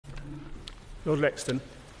Lord Lexden.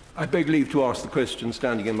 I beg leave to ask the question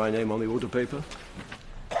standing in my name on the order paper.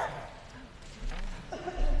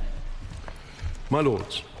 My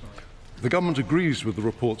Lords, the Government agrees with the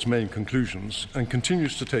report's main conclusions and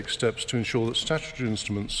continues to take steps to ensure that statutory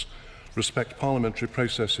instruments respect parliamentary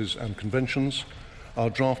processes and conventions, are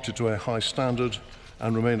drafted to a high standard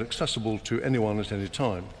and remain accessible to anyone at any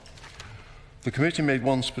time. The committee made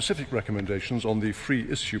one specific recommendation on the free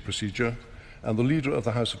issue procedure, and the Leader of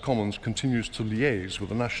the House of Commons continues to liaise with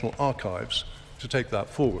the National Archives to take that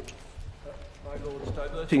forward. My Lords,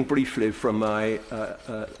 diverting briefly from my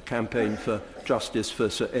campaign for justice for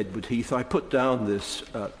Sir Edward Heath, I put down this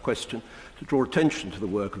question to draw attention to the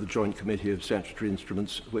work of the Joint Committee of Statutory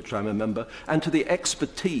Instruments, of which I'm a member, and to the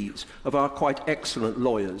expertise of our quite excellent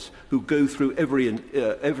lawyers who go through every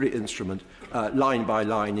instrument line by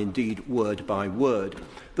line, indeed word by word.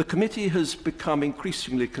 The committee has become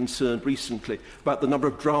increasingly concerned recently about the number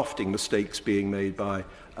of drafting mistakes being made by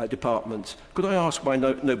departments. Could I ask my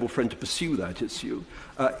noble friend to pursue that issue?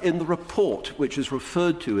 In the report, which is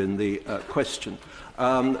referred to in the question,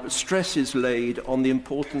 stress is laid on the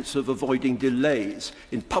importance of avoiding delays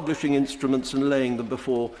in publishing instruments and laying them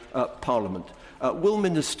before Parliament. Will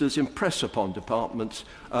ministers impress upon departments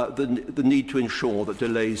the need to ensure that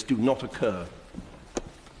delays do not occur?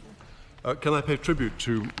 Can I pay tribute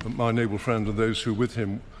to my noble friend and those who with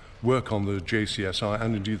him work on the JCSI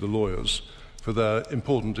and indeed the lawyers for their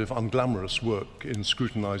important, if unglamorous, work in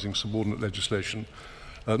scrutinising subordinate legislation,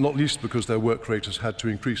 not least because their work rate has had to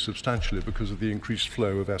increase substantially because of the increased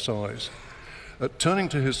flow of SIs. Turning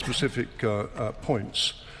to his specific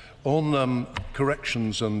points, on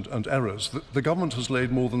corrections and errors, the government has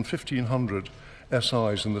laid more than 1,500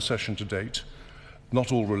 SIs in the session to date,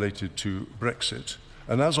 not all related to Brexit.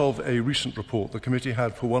 And as of a recent report, the committee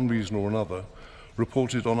had, for one reason or another,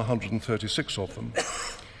 reported on 136 of them.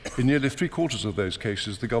 In nearly three-quarters of those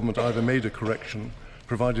cases, the government either made a correction,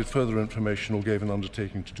 provided further information, or gave an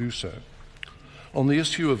undertaking to do so. On the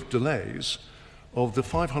issue of delays, of the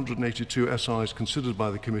 582 SIs considered by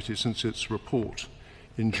the committee since its report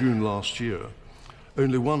in June last year,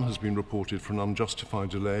 only one has been reported for an unjustified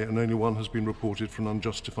delay, and only one has been reported for an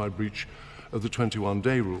unjustified breach of the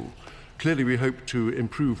 21-day rule. Clearly, we hope to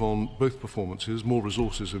improve on both performances. More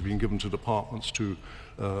resources have been given to departments to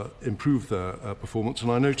improve their performance.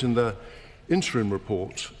 And I note in their interim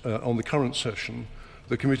report on the current session,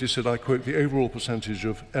 the committee said, I quote, the overall percentage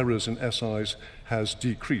of errors in SIs has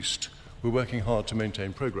decreased. We're working hard to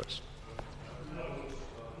maintain progress.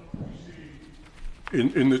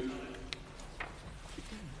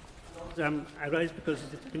 I rise because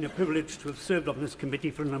it's been a privilege to have served on this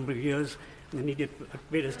committee for a number of years, and indeed at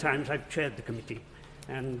various times I've chaired the committee,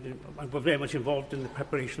 and I was very much involved in the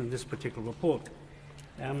preparation of this particular report.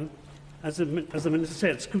 As the Minister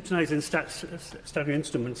said, scrutinising statutory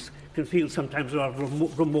instruments can feel sometimes rather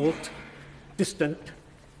remote, distant,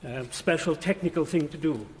 special technical thing to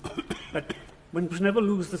do. But one must never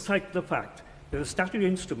lose the sight of the fact that a statutory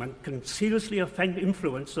instrument can seriously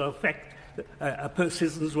influence or affect a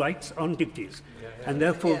citizen's rights on duties. And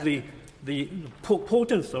therefore the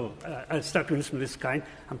importance of a statutory instrument of this kind,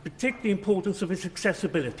 and particularly the importance of its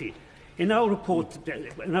accessibility. In our report,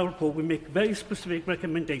 we make very specific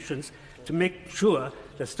recommendations to make sure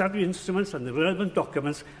that statutory instruments and the relevant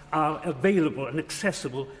documents are available and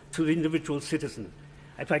accessible to the individual citizen.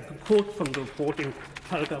 If I can quote from the report in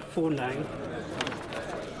paragraph 4.9,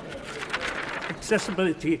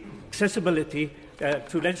 accessibility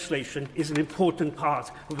to legislation is an important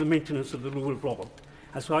part of the maintenance of the rule of law.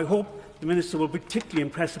 And so I hope the Minister will particularly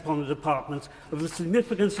impress upon the departments of the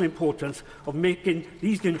significance and importance of making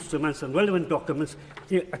these instruments and relevant documents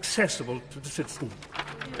accessible to the citizen.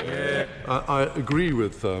 I agree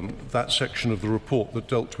with that section of the report that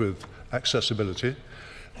dealt with accessibility.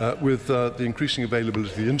 With the increasing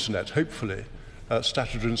availability of the internet, hopefully,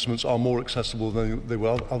 statutory instruments are more accessible than they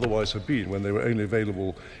would otherwise have been when they were only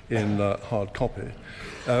available in hard copy.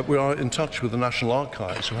 We are in touch with the National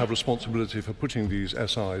Archives, who have responsibility for putting these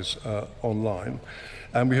SIs online,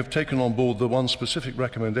 and we have taken on board the one specific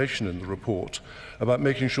recommendation in the report about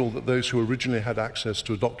making sure that those who originally had access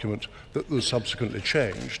to a document that was subsequently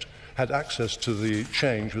changed had access to the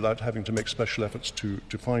change without having to make special efforts to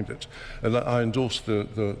find it. And I endorse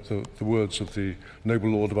the words of the noble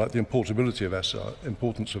lord about the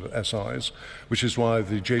importance of SIs, which is why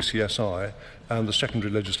the JCSI and the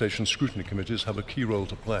secondary legislation scrutiny committees have a key role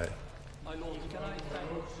to play.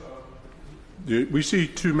 We see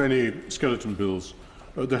too many skeleton bills.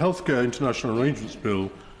 The Healthcare International Arrangements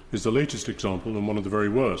Bill is the latest example and one of the very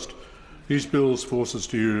worst. These bills force us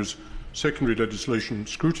to use secondary legislation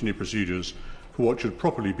scrutiny procedures for what should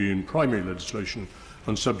properly be in primary legislation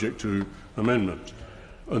and subject to amendment.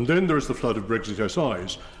 And then there is the flood of Brexit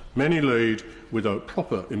SIs, many laid without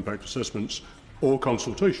proper impact assessments or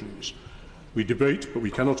consultations. We debate, but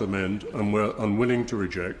we cannot amend, and we're unwilling to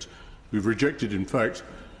reject. We've rejected, in fact,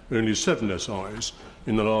 only 7 SIs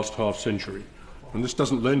in the last half-century, and this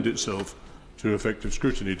doesn't lend itself to effective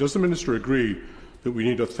scrutiny. Does the Minister agree that we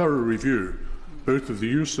need a thorough review both of the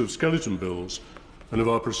use of skeleton bills and of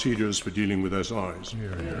our procedures for dealing with SIs?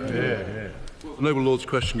 The Noble Lord's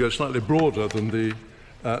question goes slightly broader than the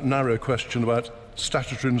narrow question about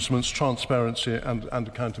statutory instruments, transparency and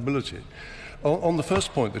accountability. On the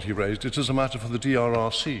first point that he raised, it is a matter for the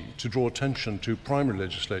DRRC to draw attention to primary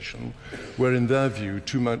legislation where, in their view,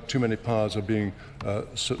 too many powers are being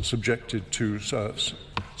subjected to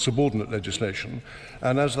subordinate legislation.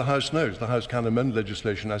 And as the House knows, the House can amend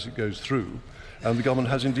legislation as it goes through, and the government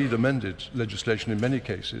has indeed amended legislation in many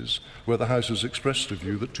cases where the House has expressed a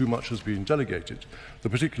view that too much has been delegated. The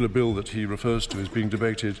particular bill that he refers to is being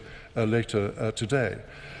debated later today.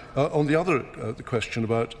 On the other the question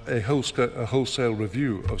about a wholesale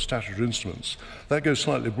review of statutory instruments, that goes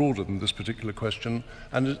slightly broader than this particular question,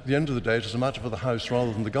 and at the end of the day it is a matter for the House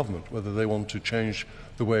rather than the government whether they want to change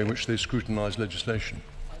the way in which they scrutinise legislation.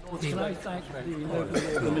 Can I thank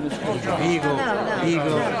the Minister?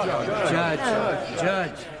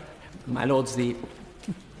 Judge. My Lords, the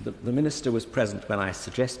Minister was present when I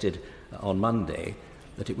suggested on Monday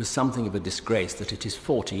that it was something of a disgrace that it is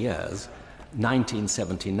 40 years,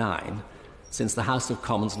 1979, since the House of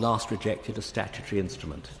Commons last rejected a statutory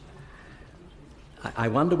instrument. I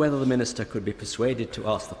wonder whether the Minister could be persuaded to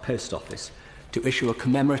ask the Post Office to issue a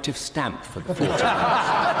commemorative stamp for the 40 years.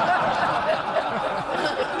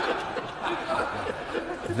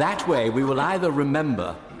 That way, we will either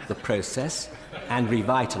remember the process and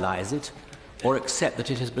revitalise it, or accept that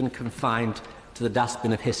it has been confined to the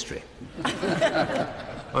dustbin of history.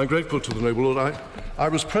 I'm grateful to the Noble Lord. I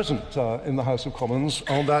was present in the House of Commons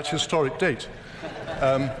on that historic date,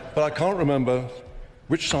 but I can't remember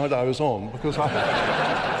which side I was on, because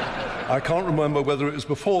I can't remember whether it was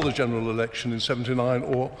before the general election in '79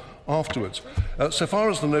 or afterwards. So far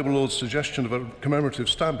as the Noble Lord's suggestion of a commemorative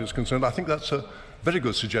stamp is concerned, I think that's a very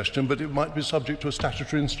good suggestion, but it might be subject to a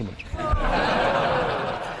statutory instrument.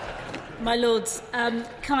 My Lords, can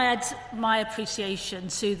I add my appreciation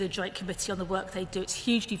to the Joint Committee on the work they do? It's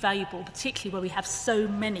hugely valuable, particularly where we have so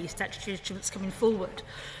many statutory instruments coming forward.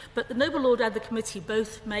 But the Noble Lord and the committee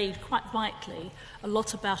both made, quite rightly, a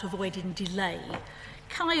lot about avoiding delay.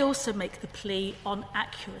 Can I also make the plea on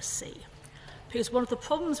accuracy? Because one of the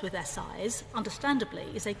problems with SIs, understandably,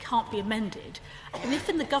 is they can't be amended. And if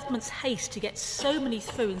in the government's haste to get so many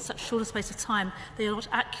through in such short a space of time, they are not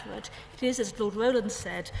accurate, it is, as Lord Rowland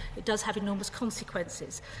said, it does have enormous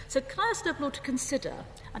consequences. So can I ask the Lord to consider,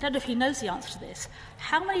 I don't know if he knows the answer to this,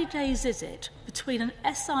 how many days is it between an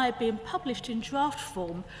SI being published in draft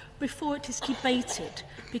form before it is debated?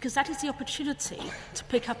 Because that is the opportunity to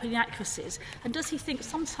pick up inaccuracies. And does he think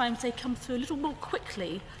sometimes they come through a little more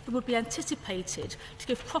quickly than would be anticipated to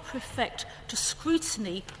give proper effect to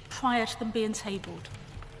scrutiny prior to them being tabled?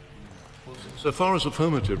 So far as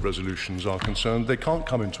affirmative resolutions are concerned, they can't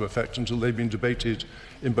come into effect until they've been debated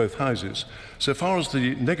in both houses. So far as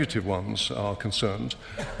the negative ones are concerned,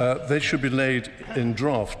 they should be laid in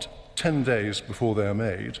draft 10 days before they are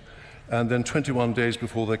made, and then 21 days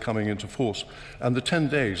before they're coming into force. And the 10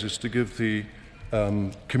 days is to give the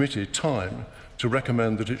committee time to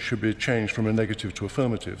recommend that it should be changed from a negative to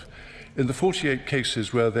affirmative. In the 48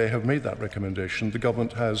 cases where they have made that recommendation, the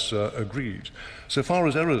government has agreed. So far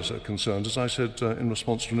as errors are concerned, as I said in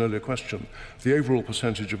response to an earlier question, the overall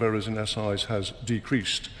percentage of errors in SIs has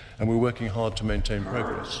decreased, and we're working hard to maintain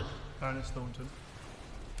progress. Baroness Thornton.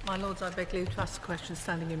 My Lords, I beg leave to ask a question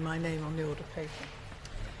standing in my name on the order paper.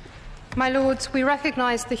 My Lords, we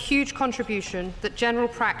recognise the huge contribution that general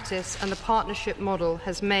practice and the partnership model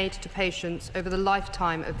has made to patients over the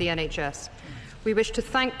lifetime of the NHS. We wish to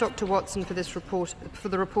thank Dr Watson for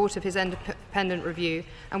the report of his independent review,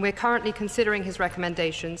 and we are currently considering his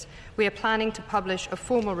recommendations. We are planning to publish a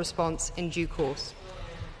formal response in due course.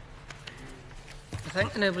 I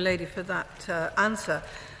thank the noble lady for that answer.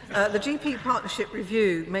 The GP Partnership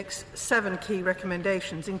Review makes 7 key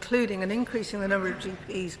recommendations, including an increase in the number of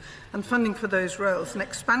GPs and funding for those roles, an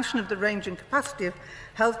expansion of the range and capacity of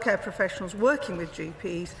healthcare professionals working with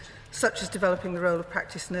GPs, such as developing the role of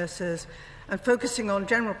practice nurses, and focusing on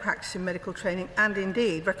general practice in medical training, and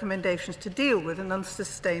indeed recommendations to deal with an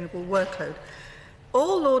unsustainable workload.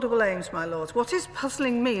 All laudable aims, my Lords. What is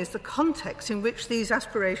puzzling me is the context in which these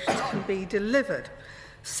aspirations can be delivered.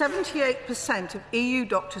 78% of EU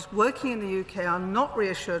doctors working in the UK are not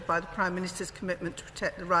reassured by the Prime Minister's commitment to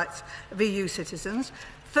protect the rights of EU citizens.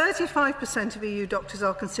 35% of EU doctors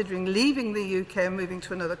are considering leaving the UK and moving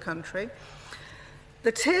to another country.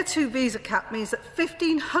 The Tier 2 visa cap means that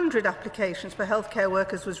 1,500 applications for healthcare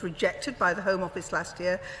workers was rejected by the Home Office last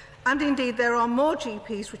year, and indeed there are more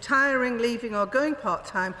GPs retiring, leaving or going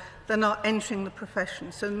part-time than are entering the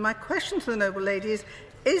profession. So my question to the noble lady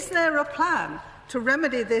is there a plan to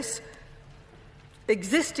remedy this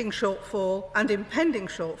existing shortfall and impending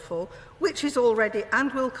shortfall, which is already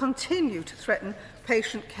and will continue to threaten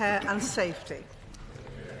patient care and safety?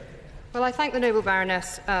 Well, I thank the noble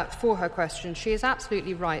Baroness for her question. She is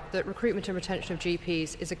absolutely right that recruitment and retention of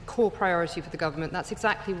GPs is a core priority for the government. That's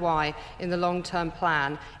exactly why, in the long-term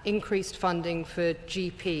plan, increased funding for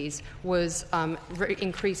GPs was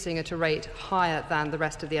increasing at a rate higher than the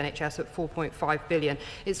rest of the NHS at £4.5 billion.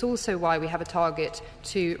 It's also why we have a target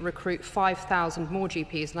to recruit 5,000 more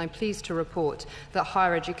GPs, and I'm pleased to report that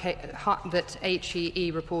that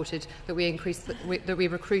HEE reported that we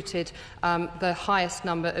recruited the highest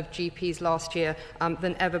number of GPs last year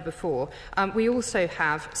than ever before. We also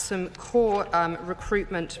have some core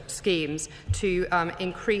recruitment schemes to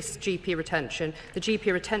increase GP retention. The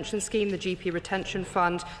GP retention scheme, the GP retention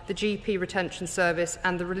fund, the GP retention service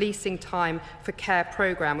and the releasing time for care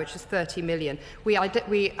programme, which is 30 million. We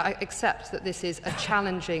accept that this is a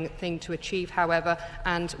challenging thing to achieve, however,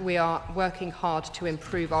 and we are working hard to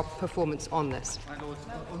improve our performance on this.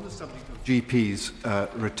 On the subject of GPs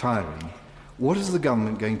retiring, what is the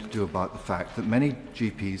government going to do about the fact that many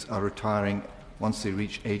GPs are retiring once they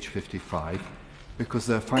reach age 55 because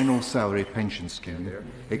their final salary pension scheme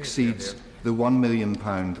exceeds the £1 million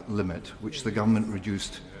limit, which the government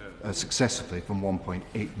reduced successively from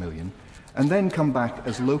 1.8 million, and then come back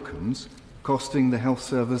as locums, costing the health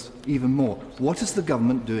service even more? What is the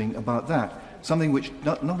government doing about that? Something which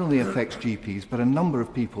not only affects GPs, but a number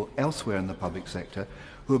of people elsewhere in the public sector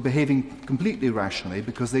who are behaving completely rationally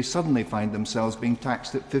because they suddenly find themselves being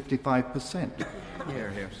taxed at 55%.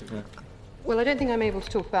 Well, I don't think I'm able to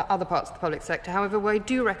talk about other parts of the public sector. However, I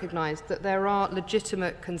do recognise that there are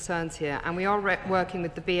legitimate concerns here, and we are working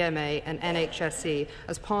with the BMA and NHSE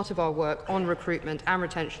as part of our work on recruitment and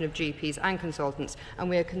retention of GPs and consultants, and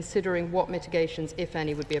we are considering what mitigations, if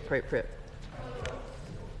any, would be appropriate.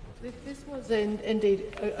 This was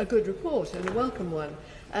indeed a good report and a welcome one,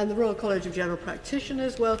 and the Royal College of General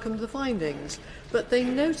Practitioners welcomed the findings, but they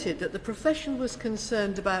noted that the profession was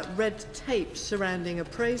concerned about red tape surrounding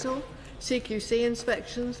appraisal, CQC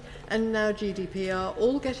inspections and now GDPR,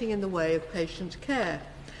 all getting in the way of patient care.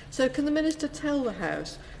 So can the Minister tell the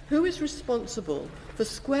House who is responsible for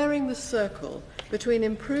squaring the circle between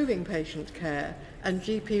improving patient care and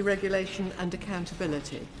GP regulation and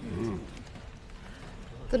accountability?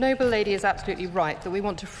 The noble lady is absolutely right that we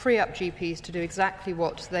want to free up GPs to do exactly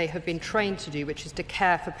what they have been trained to do, which is to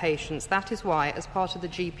care for patients. That is why, as part of the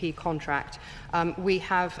GP contract, we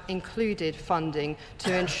have included funding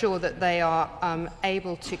to ensure that they are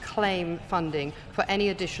able to claim funding for any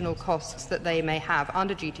additional costs that they may have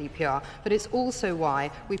under GDPR. But it's also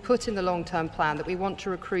why we put in the long-term plan that we want to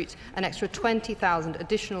recruit an extra 20,000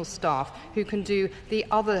 additional staff who can do the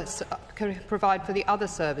other, can provide for the other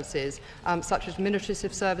services, such as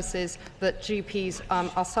administrative services that GPs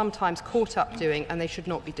are sometimes caught up doing and they should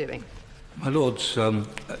not be doing. My Lords,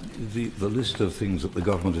 the list of things that the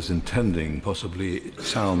government is intending possibly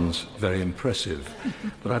sounds very impressive,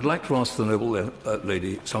 but I'd like to ask the noble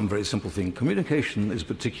lady some very simple thing. Communication is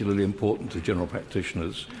particularly important to general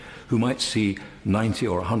practitioners who might see 90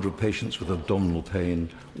 or 100 patients with abdominal pain,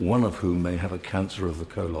 one of whom may have a cancer of the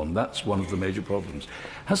colon. That's one of the major problems.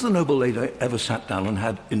 Has the noble lady ever sat down and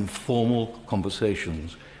had informal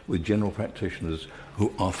conversations with general practitioners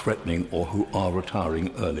who are threatening or who are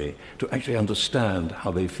retiring early to actually understand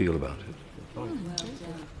how they feel about it?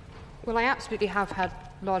 Well, I absolutely have had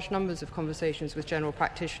large numbers of conversations with general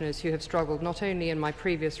practitioners who have struggled, not only in my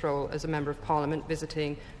previous role as a Member of Parliament,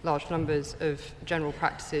 visiting large numbers of general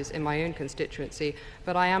practices in my own constituency,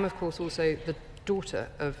 but I am, of course, also the daughter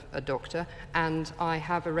of a doctor, and I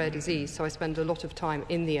have a rare disease, so I spend a lot of time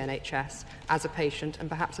in the NHS as a patient and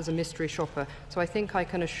perhaps as a mystery shopper. So I think I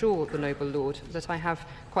can assure the noble lord that I have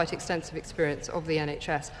quite extensive experience of the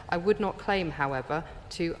NHS. I would not claim, however,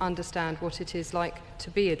 to understand what it is like to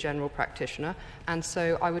be a general practitioner, and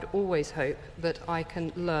so I would always hope that I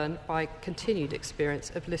can learn by continued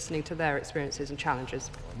experience of listening to their experiences and challenges.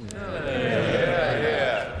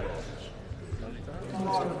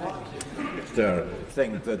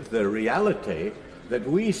 Think that the reality that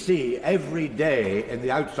we see every day in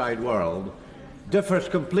the outside world differs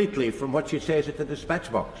completely from what she says at the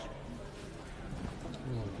dispatch box.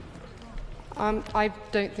 I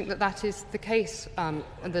don't think that that is the case,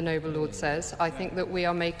 the Noble Lord says. I think that we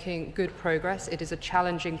are making good progress. It is a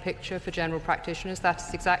challenging picture for general practitioners. That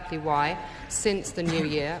is exactly why, since the new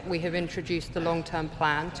year, we have introduced the long-term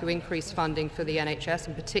plan to increase funding for the NHS,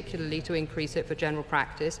 and particularly to increase it for general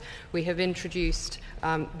practice. We have introduced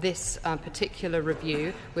this particular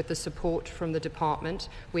review with the support from the department.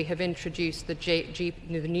 We have introduced the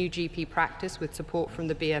new GP practice with support from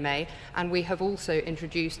the BMA, and we have also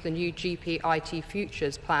introduced the new GP IT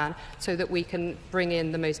Futures plan so that we can bring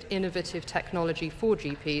in the most innovative technology for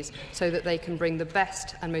GPs so that they can bring the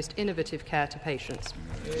best and most innovative care to patients.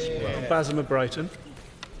 Bassam of Brighton.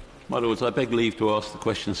 My Lords, I beg leave to ask the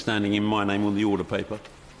question standing in my name on the order paper.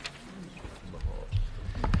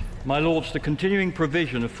 My Lords, the continuing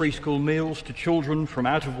provision of free school meals to children from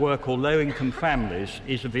out-of-work or low-income families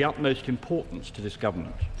is of the utmost importance to this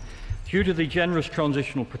government. Due to the generous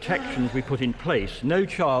transitional protections we put in place, no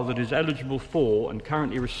child that is eligible for and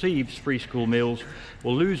currently receives free school meals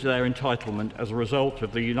will lose their entitlement as a result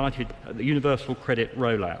of the universal credit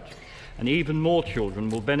rollout. And even more children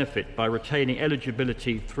will benefit by retaining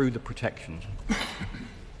eligibility through the protections.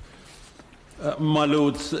 My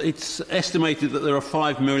Lords, it's estimated that there are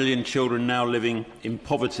 5 million children now living in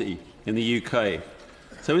poverty in the UK.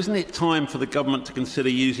 So isn't it time for the government to consider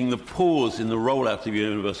using the pause in the rollout of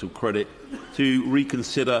universal credit to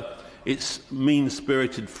reconsider its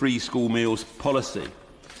mean-spirited free school meals policy?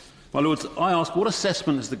 My Lords, I ask, what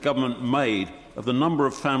assessment has the government made of the number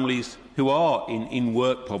of families who are in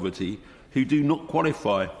work poverty who do not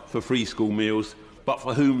qualify for free school meals, but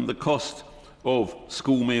for whom the cost of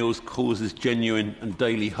school meals causes genuine and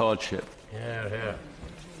daily hardship?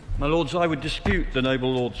 My Lords, I would dispute the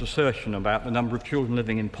Noble Lord's assertion about the number of children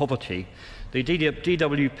living in poverty. The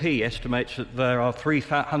DWP estimates that there are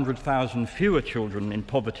 300,000 fewer children in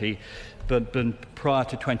poverty than prior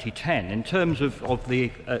to 2010. In terms of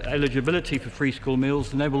the eligibility for free school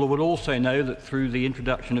meals, the Noble Lord would also know that through the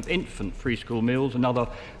introduction of infant free school meals, another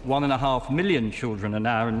 1.5 million children are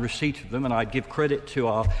now in receipt of them, and I give credit to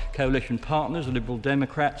our coalition partners, the Liberal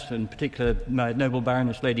Democrats, and in particular my Noble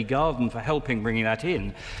Baroness Lady Garden, for helping bringing that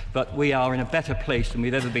in. But we are in a better place than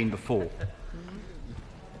we've ever been before.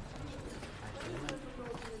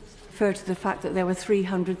 Refer to the fact that there were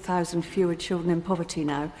 300,000 fewer children in poverty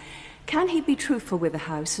now. Can he be truthful with the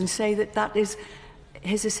House and say that that is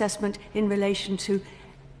his assessment in relation to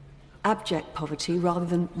abject poverty rather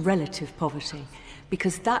than relative poverty?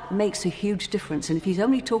 Because that makes a huge difference. And if he's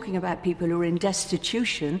only talking about people who are in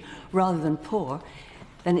destitution rather than poor,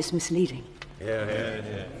 then it's misleading.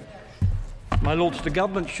 My Lords, the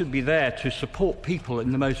government should be there to support people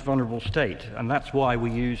in the most vulnerable state, and that's why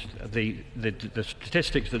we used the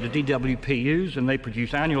statistics that the DWP use, and they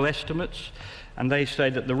produce annual estimates, and they say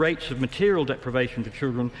that the rates of material deprivation for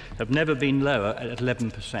children have never been lower at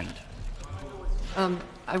 11%.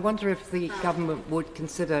 I wonder if the government would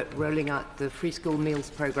consider rolling out the free school meals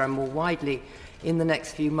programme more widely in the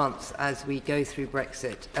next few months as we go through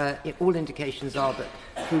Brexit. All indications are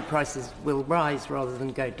that food prices will rise rather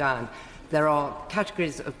than go down. There are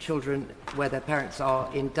categories of children where their parents are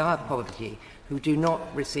in dire poverty who do not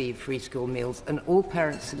receive free school meals, and all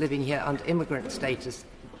parents living here under immigrant status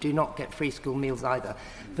do not get free school meals either.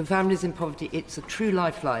 For families in poverty, it's a true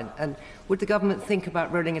lifeline. And would the government think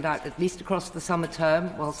about rolling it out at least across the summer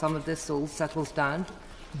term while some of this all settles down?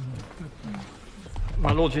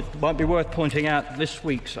 My Lords, it might be worth pointing out this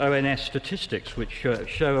week's ONS statistics, which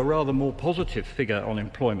show a rather more positive figure on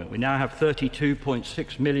employment. We now have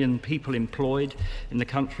 32.6 million people employed in the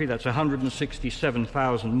country. That's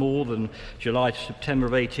 167,000 more than July to September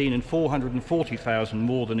of 18 and 440,000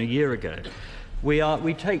 more than a year ago.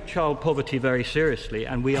 We take child poverty very seriously,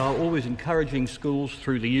 and we are always encouraging schools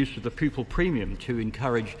through the use of the pupil premium to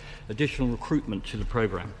encourage additional recruitment to the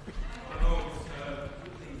programme.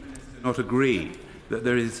 Not agree that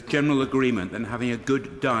there is general agreement that having a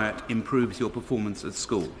good diet improves your performance at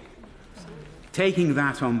school. Taking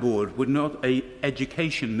that on board, would not an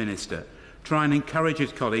education minister try and encourage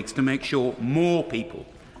his colleagues to make sure more people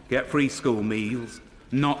get free school meals,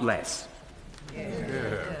 not less?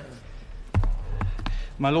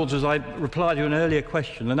 My Lords, as I replied to an earlier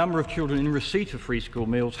question, the number of children in receipt of free school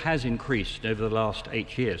meals has increased over the last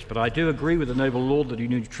 8 years. But I do agree with the Noble Lord that a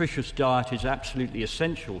nutritious diet is absolutely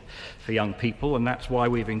essential for young people, and that's why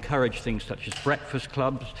we've encouraged things such as breakfast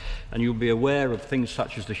clubs, and you'll be aware of things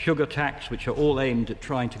such as the sugar tax, which are all aimed at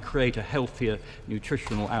trying to create a healthier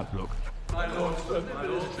nutritional outlook. My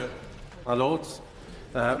Lords,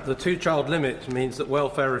 the two-child limit means that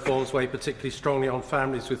welfare reforms weigh particularly strongly on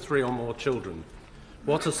families with 3 or more children.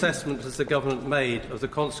 What assessment has the Government made of the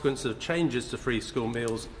consequences of changes to free school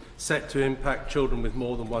meals set to impact children with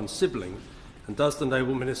more than one sibling? And does the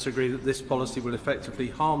Noble Minister agree that this policy will effectively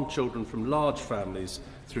harm children from large families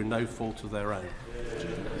through no fault of their own?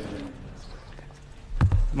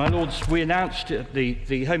 My Lords, we announced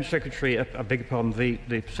the Home Secretary,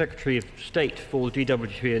 the Secretary of State for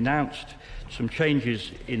DWP announced some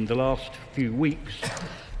changes in the last few weeks,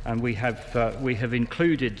 and we have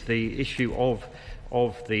included the issue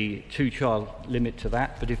of the two-child limit to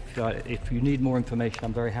that. But if you need more information,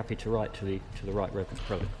 I'm very happy to write to the Right Reverend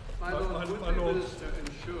President. My Lord, would the Minister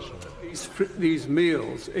ensure that these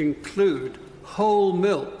meals include whole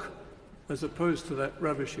milk as opposed to that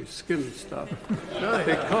rubbishy skimmed stuff?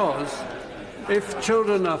 Because if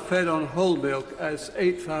children are fed on whole milk, as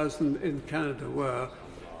 8,000 in Canada were,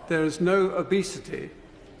 there is no obesity.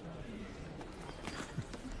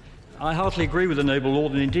 I heartily agree with the Noble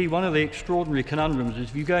Lord, and indeed one of the extraordinary conundrums is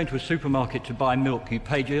if you go into a supermarket to buy milk, you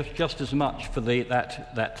pay just as much for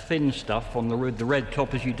that thin stuff on the red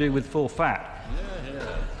top as you do with full fat.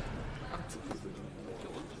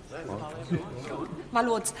 My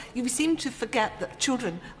Lords, you seem to forget that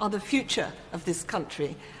children are the future of this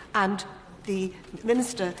country, and the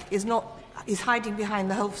Minister is hiding behind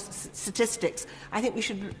the whole statistics. I think we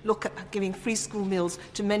should look at giving free school meals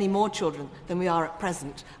to many more children than we are at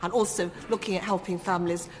present, and also looking at helping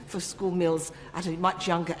families for school meals at a much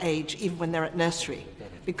younger age, even when they're at nursery.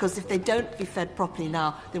 Because if they don't be fed properly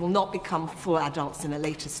now, they will not become full adults in a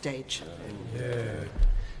later stage.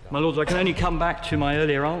 My Lords, I can only come back to my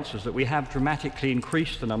earlier answers that we have dramatically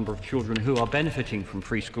increased the number of children who are benefiting from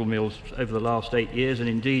free school meals over the last 8 years, and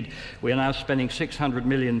indeed we are now spending £600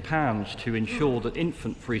 million to ensure that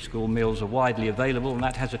infant free school meals are widely available, and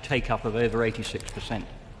that has a take-up of over 86%.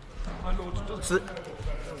 My Lord,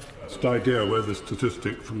 just idea where the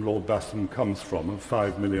statistic from Lord Bassam comes from of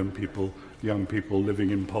 5 million people, young people living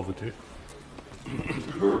in poverty?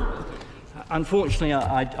 Unfortunately,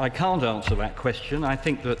 I can't answer that question. I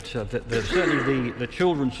think that certainly the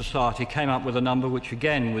Children's Society came up with a number which,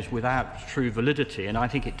 again, was without true validity, and I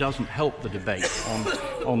think it doesn't help the debate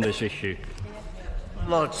on this issue.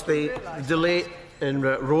 Lords, the delay in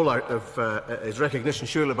rollout of is recognition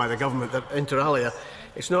surely by the Government that inter alia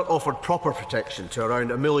it's not offered proper protection to around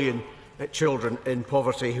 1 million children in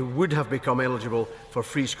poverty who would have become eligible for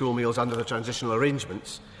free school meals under the transitional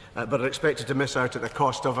arrangements, but are expected to miss out at the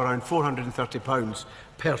cost of around £430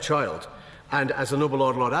 per child. And as the Noble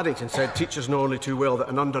Lord Addington said, teachers know only too well that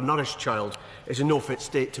an undernourished child is in no fit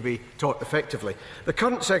state to be taught effectively. The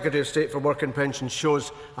current Secretary of State for Work and Pensions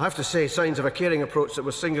shows, I have to say, signs of a caring approach that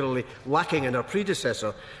was singularly lacking in her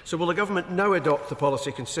predecessor. So will the Government now adopt the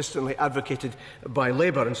policy consistently advocated by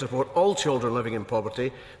Labour and support all children living in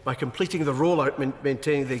poverty by completing the rollout,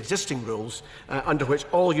 maintaining the existing rules under which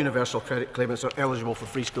all universal credit claimants are eligible for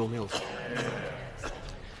free school meals?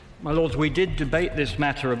 My Lords, we did debate this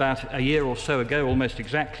matter about a year or so ago, almost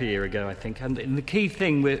exactly a year ago, I think, and the key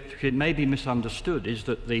thing which it may be misunderstood is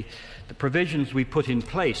that the provisions we put in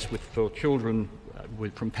place for children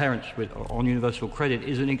from parents on universal credit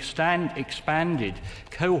is an expanded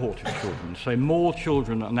cohort of children, so more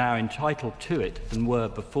children are now entitled to it than were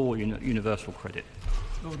before universal credit.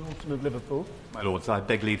 Lord Alton of Liverpool. My Lords, I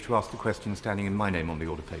beg leave to ask the question standing in my name on the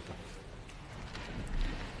order paper.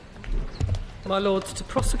 My Lords, to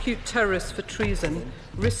prosecute terrorists for treason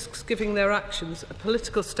risks giving their actions a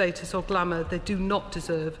political status or glamour they do not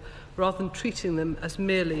deserve, rather than treating them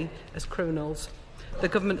merely as criminals. The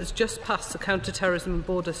Government has just passed the Counter-Terrorism and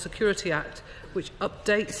Border Security Act, which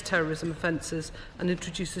updates terrorism offences and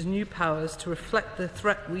introduces new powers to reflect the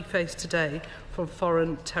threat we face today from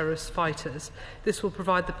foreign terrorist fighters. This will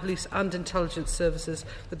provide the police and intelligence services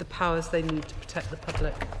with the powers they need to protect the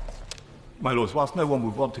public. My Lords, whilst no one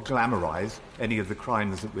would want to glamorise any of the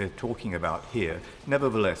crimes that we're talking about here,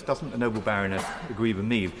 nevertheless, doesn't the Noble Baroness agree with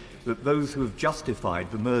me that those who have justified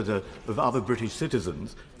the murder of other British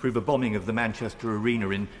citizens through the bombing of the Manchester Arena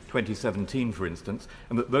in 2017, for instance,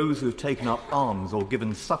 and that those who have taken up arms or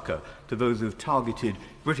given succour to those who have targeted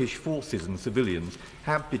British forces and civilians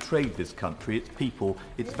have betrayed this country, its people,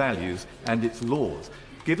 its values and its laws?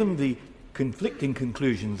 Given the conflicting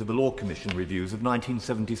conclusions of the Law Commission reviews of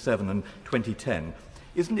 1977 and 2010,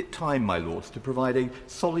 isn't it time, my Lords, to provide a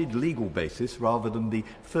solid legal basis rather than the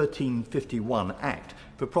 1351 Act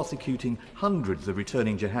for prosecuting hundreds of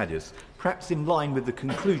returning jihadists, perhaps in line with the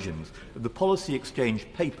conclusions of the policy exchange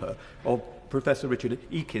paper of Professor Richard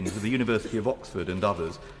Eakins of the University of Oxford and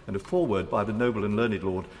others, and a foreword by the Noble and Learned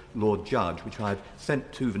Lord Judge, which I have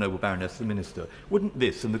sent to the Noble Baroness the Minister? Wouldn't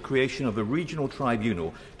this and the creation of a regional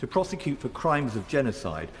tribunal to prosecute for crimes of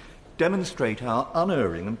genocide demonstrate our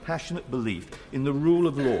unerring and passionate belief in the rule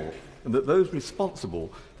of law, and that those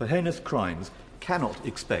responsible for heinous crimes cannot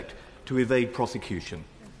expect to evade prosecution.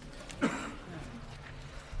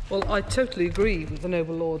 Well, I totally agree with the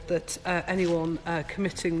noble lord that anyone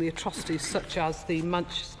committing the atrocities such as the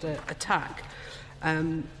Manchester attack,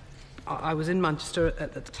 I was in Manchester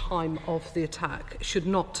at the time of the attack, should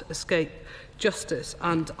not escape justice,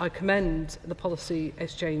 and I commend the policy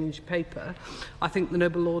exchange paper. I think the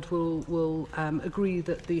noble lord will agree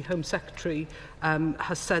that the Home Secretary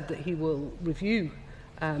has said that he will review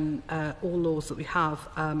all laws that we have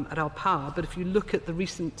at our power. But if you look at the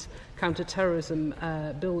recent counter-terrorism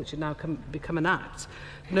bill, which has now become an act,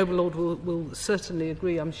 the noble lord will certainly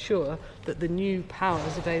agree, I'm sure, that the new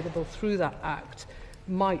powers available through that act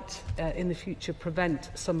might in the future prevent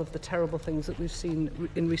some of the terrible things that we've seen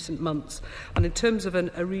in recent months. And in terms of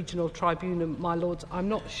a regional tribunal, my lords, I'm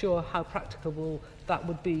not sure how practicable that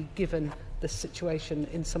would be given the situation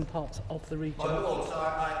in some parts of the region.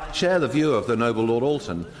 I share the view of the noble Lord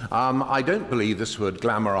Alton. I don't believe this would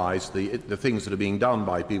glamorise the things that are being done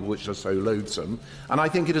by people which are so loathsome, and I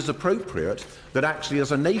think it is appropriate that actually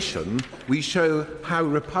as a nation we show how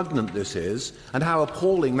repugnant this is and how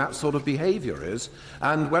appalling that sort of behaviour is.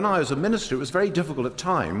 And when I was a minister, it was very difficult at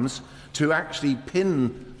times to actually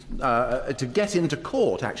to get into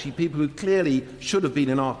court, actually, people who clearly should have been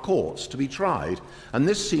in our courts to be tried. And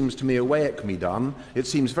this seems to me a way it can be done. It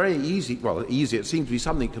seems very easy, well, easy, it seems to be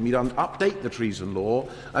something that can be done to update the treason law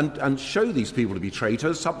and show these people to be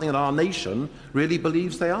traitors, something that our nation really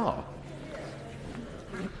believes they are.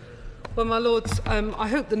 Well, my lords, I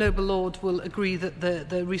hope the noble lord will agree that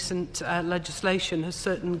the recent legislation has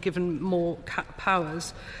certainly given more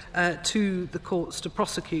powers to the courts to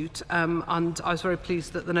prosecute, and I was very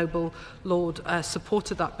pleased that the noble lord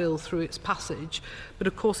supported that bill through its passage. But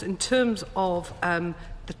of course, in terms of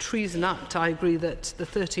the Treason Act, I agree that the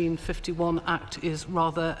 1351 Act is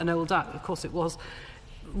rather an old act. Of course, it was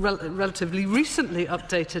relatively recently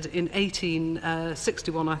updated in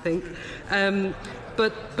 1861, I think.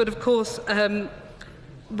 But of course,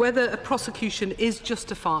 whether a prosecution is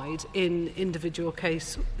justified in individual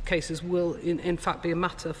cases will in fact be a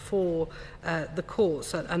matter for the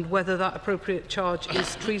courts, and whether that appropriate charge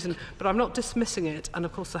is treason. But I'm not dismissing it, and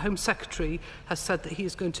of course the Home Secretary has said that he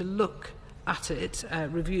is going to look at it,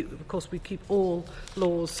 review. Of course, we keep all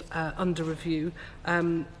laws under review.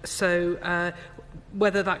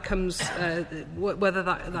 Whether that comes, whether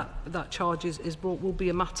that charge is brought, will be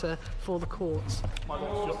a matter for the courts. My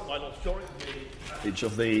Lord, during the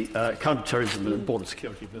of the counter-terrorism and border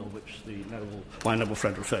security bill, which my noble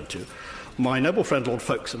friend referred to, my noble friend Lord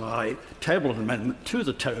Folkes and I tabled an amendment to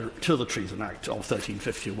the Treason Act of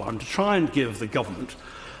 1351 to try and give the government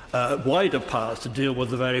wider powers to deal with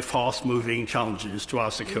the very fast-moving challenges to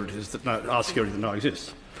our security that now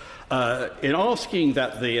exists. In asking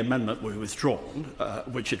that the amendment were withdrawn,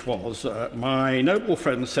 which it was, my noble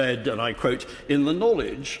friend said, and I quote, "in the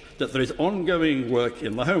knowledge that there is ongoing work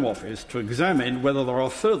in the Home Office to examine whether there are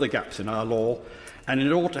further gaps in our law and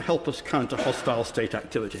in order to help us counter hostile state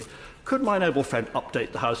activity." Could my noble friend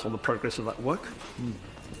update the House on the progress of that work?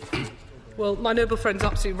 Well, my noble friend's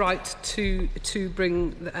absolutely right to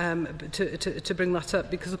bring that up,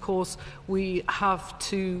 because of course we have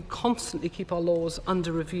to constantly keep our laws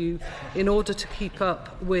under review in order to keep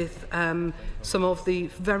up with some of the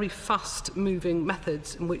very fast-moving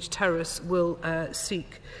methods in which terrorists will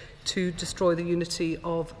seek to destroy the unity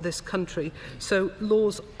of this country. So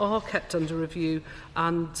laws are kept under review,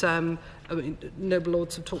 and I mean, noble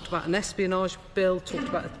lords have talked about an espionage bill, talked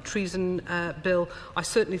about a treason bill. I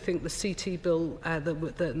certainly think the CT bill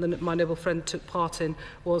that my noble friend took part in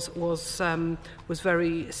was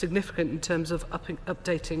very significant in terms of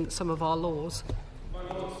updating some of our laws. My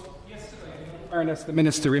lords, yesterday, Baroness the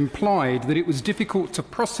Minister implied that it was difficult to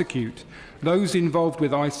prosecute those involved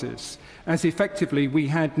with ISIS, as effectively we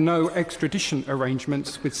had no extradition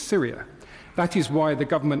arrangements with Syria. That is why the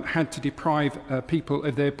government had to deprive people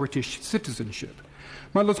of their British citizenship.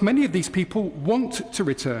 My lords, many of these people want to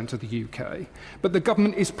return to the UK, but the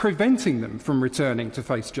government is preventing them from returning to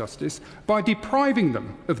face justice by depriving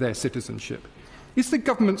them of their citizenship. Is the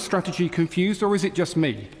government strategy confused, or is it just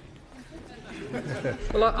me?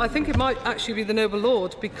 Well, I think it might actually be the noble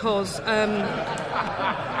lord, because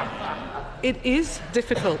it is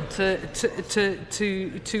difficult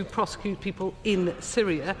to prosecute people in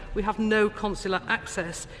Syria. We have no consular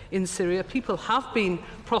access in Syria. People have been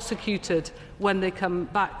prosecuted when they come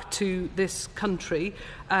back to this country,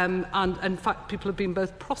 and in fact people have been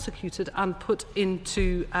both prosecuted and put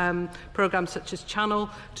into programmes such as Channel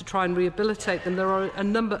to try and rehabilitate them. There are a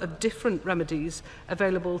number of different remedies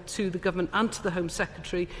available to the government and to the Home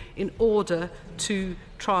Secretary in order to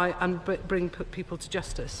try and bring people to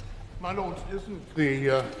justice. My Lord, isn't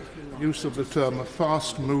the use of the term a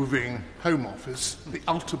fast-moving Home Office the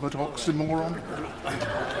ultimate oxymoron?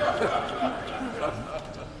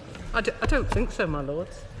 I don't think so, my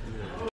Lords.